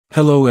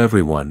Hello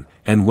everyone,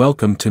 and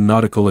welcome to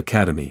Nautical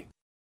Academy.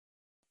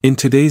 In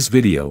today's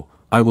video,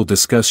 I will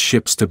discuss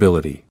ship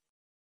stability.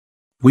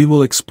 We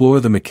will explore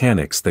the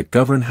mechanics that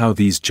govern how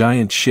these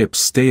giant ships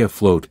stay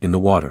afloat in the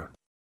water.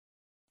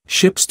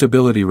 Ship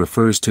stability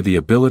refers to the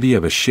ability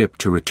of a ship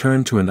to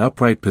return to an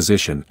upright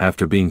position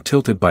after being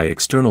tilted by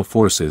external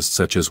forces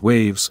such as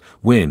waves,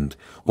 wind,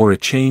 or a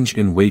change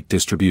in weight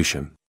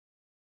distribution.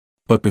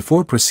 But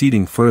before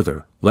proceeding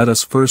further, let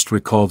us first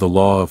recall the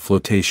law of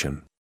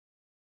flotation.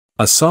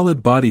 A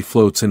solid body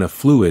floats in a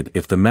fluid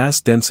if the mass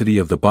density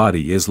of the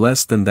body is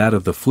less than that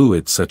of the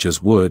fluid, such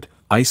as wood,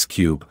 ice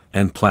cube,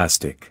 and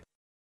plastic.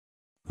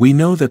 We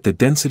know that the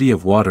density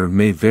of water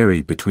may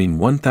vary between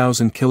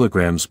 1,000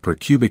 kilograms per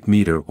cubic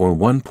meter or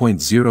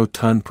 1.0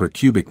 ton per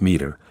cubic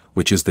meter,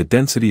 which is the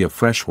density of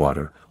fresh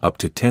water, up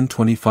to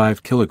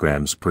 1025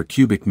 kilograms per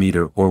cubic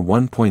meter or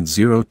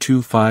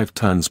 1.025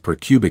 tons per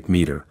cubic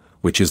meter,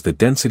 which is the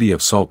density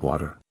of salt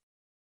water.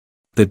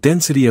 The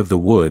density of the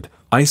wood,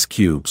 ice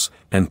cubes,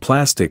 and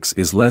plastics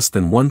is less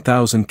than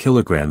 1,000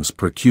 kilograms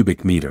per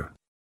cubic meter.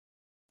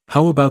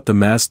 How about the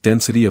mass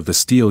density of the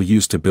steel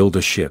used to build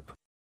a ship?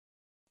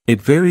 It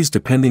varies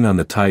depending on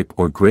the type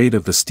or grade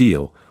of the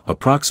steel,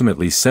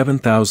 approximately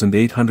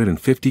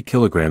 7,850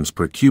 kilograms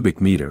per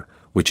cubic meter,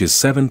 which is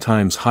 7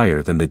 times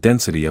higher than the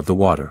density of the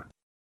water.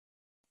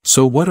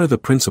 So what are the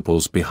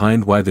principles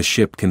behind why the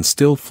ship can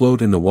still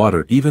float in the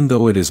water even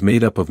though it is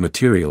made up of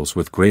materials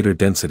with greater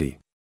density?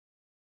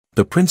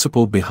 The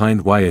principle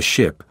behind why a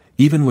ship,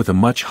 even with a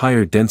much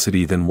higher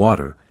density than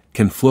water,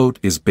 can float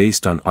is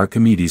based on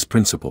Archimedes'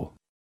 principle.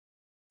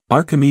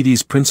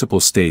 Archimedes'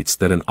 principle states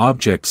that an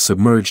object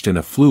submerged in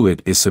a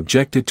fluid is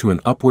subjected to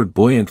an upward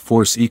buoyant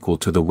force equal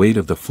to the weight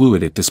of the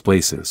fluid it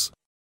displaces.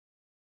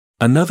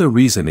 Another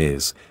reason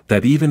is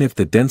that even if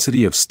the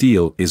density of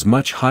steel is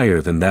much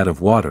higher than that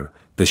of water,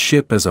 the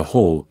ship as a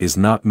whole is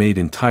not made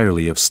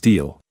entirely of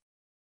steel.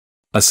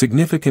 A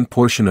significant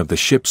portion of the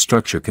ship's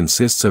structure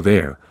consists of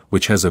air,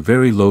 which has a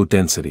very low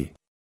density.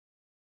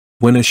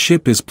 When a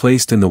ship is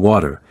placed in the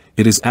water,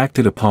 it is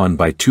acted upon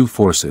by two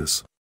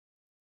forces.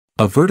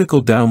 A vertical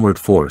downward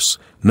force,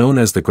 known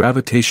as the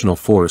gravitational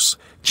force,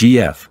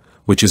 GF,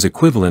 which is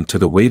equivalent to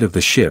the weight of the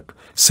ship,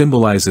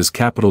 symbolizes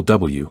capital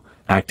W,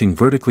 acting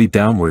vertically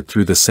downward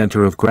through the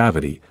center of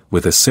gravity,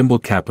 with a symbol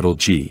capital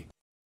G.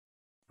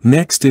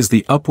 Next is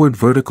the upward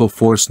vertical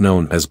force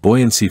known as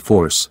buoyancy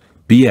force,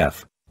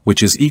 BF,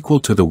 which is equal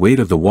to the weight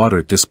of the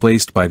water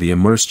displaced by the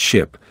immersed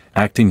ship,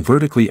 acting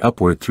vertically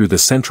upward through the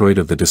centroid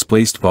of the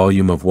displaced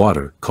volume of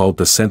water, called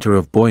the center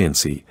of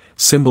buoyancy,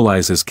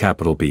 symbolizes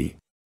capital B.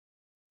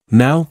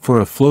 Now, for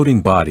a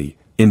floating body,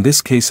 in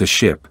this case a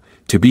ship,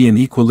 to be in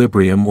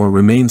equilibrium or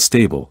remain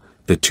stable,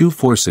 the two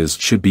forces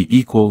should be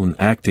equal and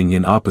acting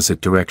in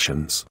opposite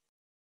directions.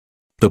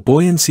 The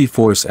buoyancy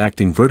force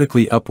acting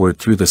vertically upward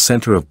through the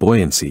center of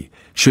buoyancy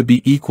should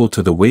be equal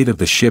to the weight of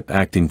the ship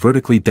acting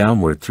vertically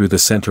downward through the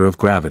center of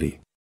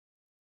gravity.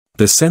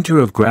 The center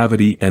of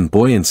gravity and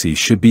buoyancy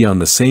should be on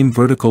the same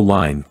vertical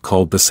line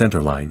called the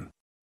centerline.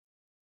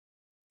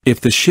 If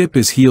the ship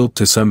is heeled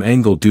to some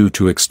angle due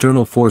to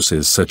external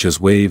forces such as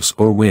waves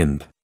or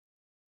wind,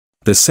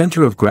 the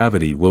center of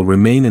gravity will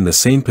remain in the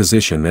same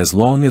position as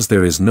long as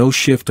there is no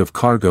shift of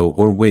cargo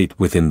or weight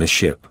within the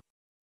ship.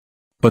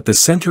 But the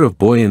center of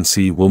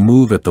buoyancy will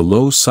move at the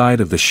low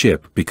side of the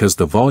ship because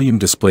the volume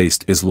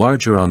displaced is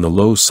larger on the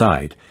low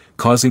side,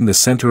 causing the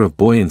center of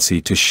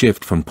buoyancy to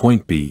shift from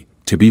point B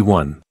to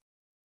B1.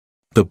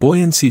 The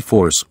buoyancy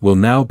force will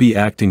now be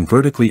acting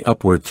vertically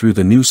upward through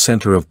the new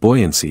center of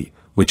buoyancy,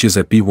 which is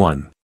at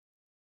B1.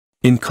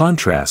 In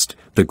contrast,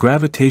 the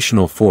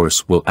gravitational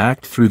force will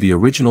act through the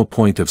original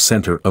point of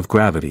center of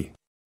gravity.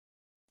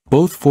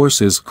 Both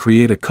forces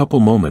create a couple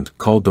moment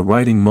called the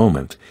righting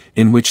moment,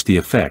 in which the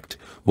effect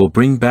will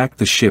bring back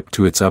the ship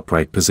to its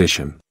upright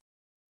position.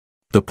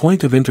 The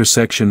point of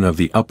intersection of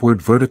the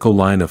upward vertical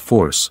line of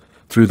force,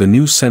 through the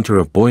new center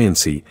of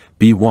buoyancy,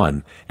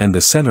 B1, and the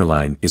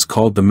centerline is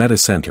called the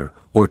metacenter,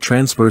 or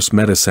transverse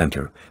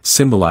metacenter,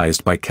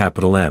 symbolized by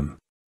capital M.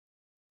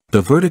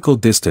 The vertical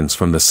distance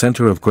from the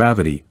center of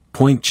gravity,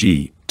 point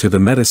G, to the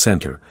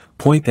metacenter,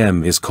 point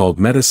M is called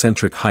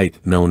metacentric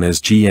height, known as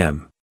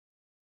GM.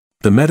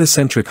 The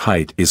metacentric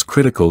height is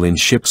critical in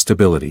ship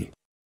stability.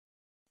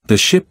 The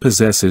ship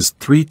possesses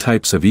three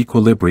types of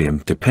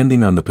equilibrium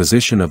depending on the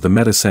position of the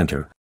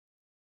metacenter.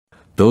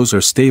 Those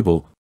are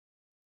stable,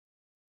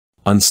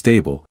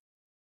 unstable,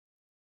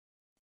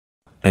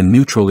 and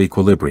neutral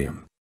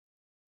equilibrium.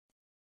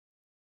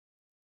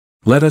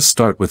 Let us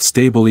start with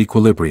stable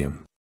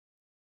equilibrium.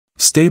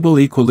 Stable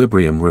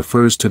equilibrium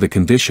refers to the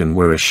condition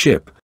where a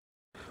ship,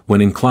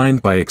 when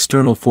inclined by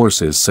external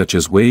forces such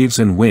as waves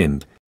and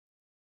wind,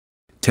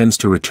 tends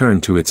to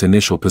return to its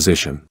initial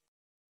position.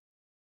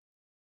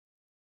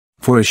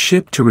 For a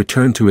ship to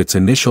return to its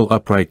initial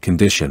upright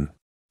condition,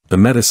 the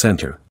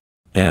metacenter,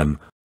 M,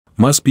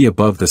 must be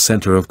above the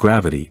center of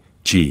gravity,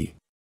 G.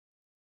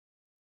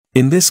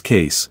 In this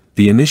case,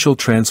 the initial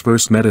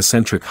transverse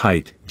metacentric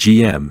height,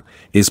 GM,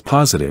 is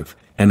positive,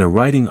 and a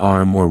righting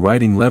arm or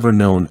righting lever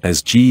known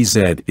as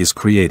GZ is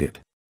created.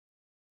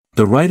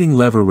 The righting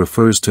lever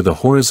refers to the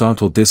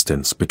horizontal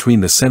distance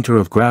between the center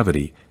of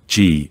gravity,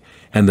 G,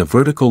 and the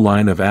vertical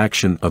line of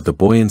action of the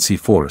buoyancy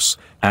force,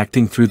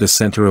 acting through the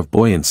center of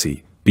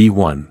buoyancy,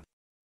 B1.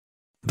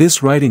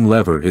 This righting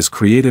lever is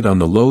created on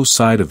the low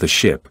side of the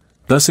ship,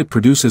 thus it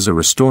produces a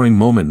restoring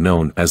moment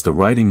known as the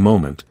righting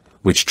moment,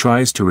 which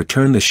tries to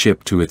return the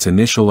ship to its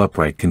initial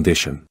upright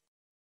condition.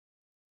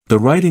 The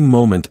righting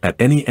moment at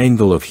any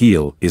angle of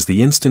heel is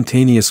the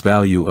instantaneous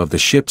value of the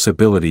ship's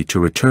ability to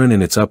return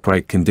in its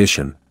upright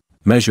condition,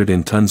 measured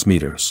in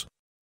tons-meters.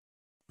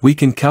 We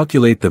can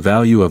calculate the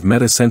value of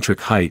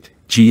metacentric height,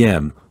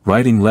 Gm,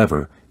 righting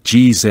lever,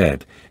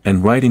 Gz,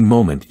 and righting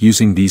moment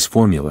using these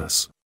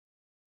formulas.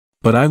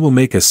 But I will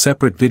make a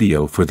separate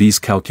video for these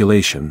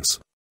calculations.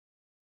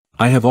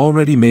 I have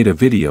already made a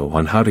video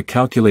on how to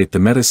calculate the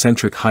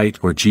metacentric height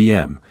or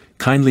Gm,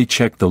 kindly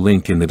check the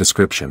link in the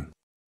description.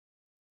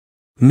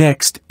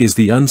 Next is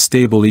the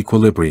unstable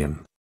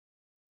equilibrium.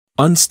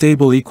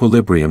 Unstable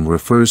equilibrium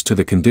refers to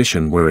the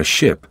condition where a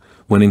ship,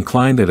 when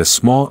inclined at a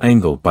small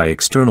angle by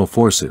external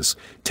forces,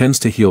 tends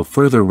to heel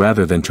further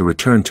rather than to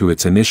return to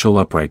its initial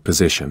upright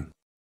position.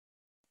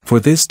 For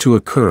this to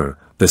occur,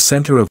 the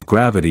center of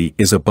gravity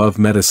is above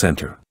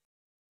metacenter.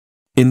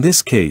 In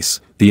this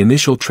case, the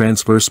initial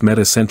transverse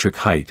metacentric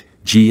height,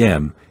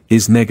 Gm,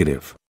 is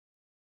negative.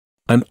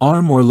 An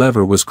arm or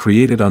lever was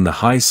created on the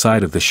high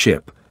side of the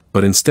ship,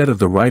 but instead of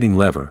the righting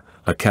lever,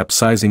 a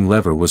capsizing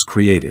lever was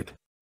created.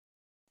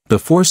 The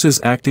forces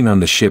acting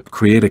on the ship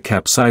create a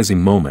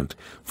capsizing moment,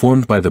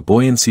 formed by the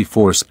buoyancy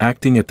force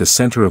acting at the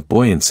center of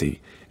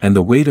buoyancy, and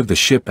the weight of the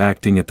ship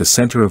acting at the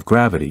center of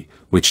gravity,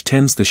 which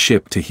tends the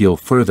ship to heel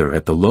further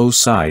at the low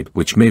side,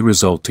 which may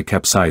result to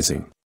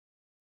capsizing.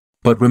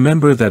 But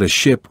remember that a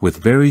ship with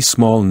very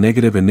small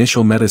negative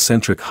initial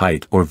metacentric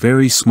height or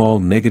very small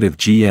negative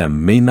Gm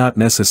may not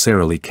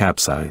necessarily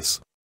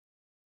capsize.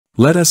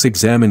 Let us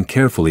examine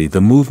carefully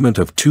the movement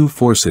of two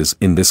forces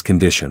in this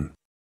condition.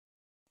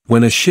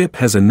 When a ship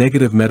has a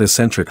negative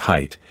metacentric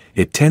height,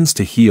 it tends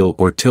to heel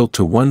or tilt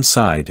to one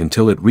side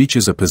until it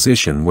reaches a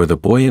position where the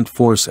buoyant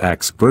force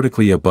acts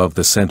vertically above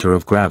the center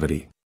of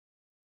gravity.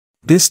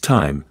 This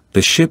time,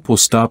 the ship will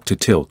stop to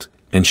tilt,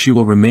 and she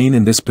will remain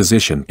in this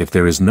position if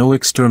there is no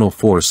external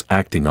force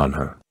acting on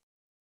her.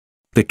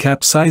 The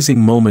capsizing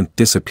moment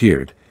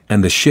disappeared,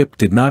 and the ship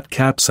did not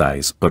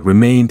capsize but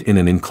remained in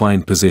an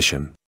inclined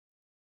position.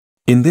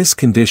 In this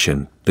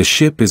condition, the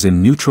ship is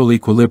in neutral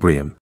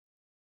equilibrium.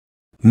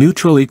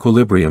 Neutral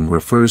equilibrium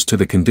refers to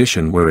the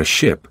condition where a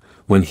ship,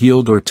 when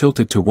heeled or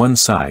tilted to one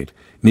side,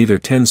 neither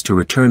tends to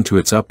return to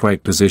its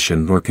upright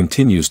position nor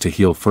continues to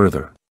heel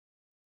further.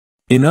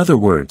 In other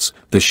words,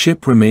 the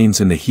ship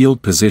remains in the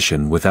heeled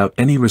position without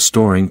any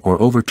restoring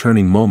or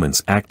overturning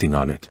moments acting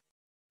on it.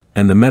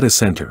 And the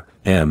metacenter,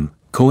 M,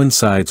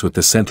 coincides with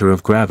the center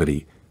of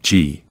gravity,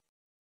 G.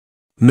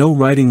 No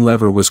righting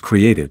lever was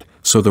created,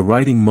 so the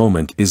righting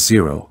moment is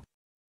zero.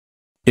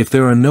 If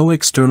there are no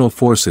external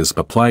forces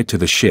applied to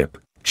the ship,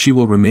 she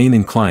will remain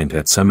inclined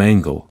at some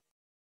angle.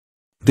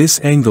 This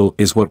angle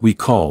is what we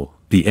call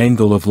the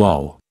angle of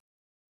Loll.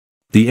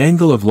 The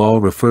angle of Loll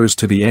refers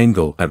to the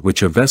angle at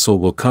which a vessel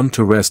will come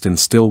to rest in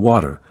still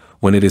water,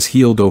 when it is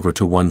heeled over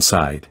to one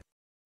side.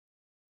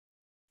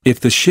 If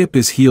the ship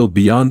is heeled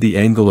beyond the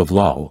angle of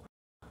Loll,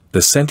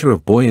 the center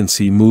of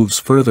buoyancy moves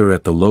further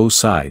at the low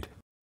side,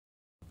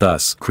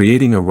 thus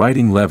creating a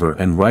righting lever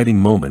and righting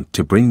moment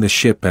to bring the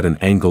ship at an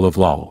angle of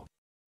Loll.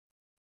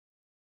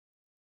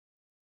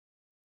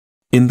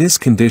 In this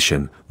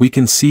condition, we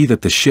can see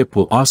that the ship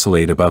will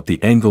oscillate about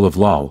the angle of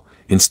Loll,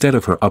 instead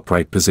of her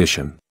upright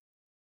position.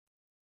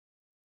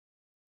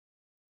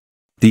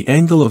 The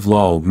angle of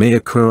Loll may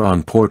occur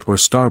on port or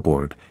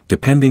starboard,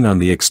 depending on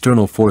the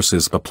external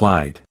forces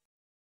applied.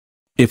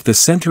 If the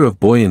center of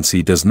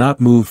buoyancy does not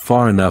move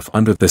far enough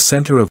under the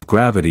center of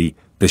gravity,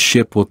 the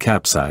ship will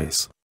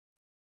capsize.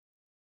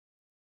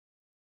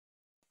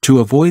 To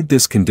avoid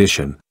this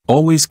condition,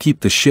 always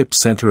keep the ship's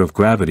center of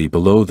gravity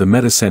below the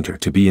metacenter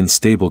to be in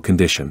stable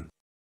condition.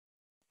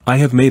 I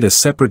have made a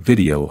separate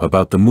video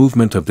about the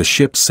movement of the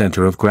ship's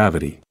center of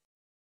gravity.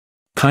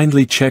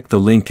 Kindly check the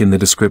link in the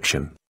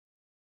description.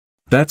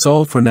 That's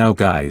all for now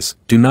guys,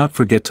 do not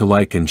forget to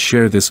like and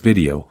share this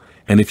video,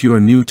 and if you are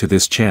new to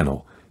this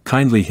channel,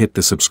 kindly hit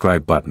the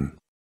subscribe button.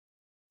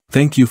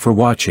 Thank you for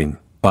watching,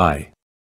 bye.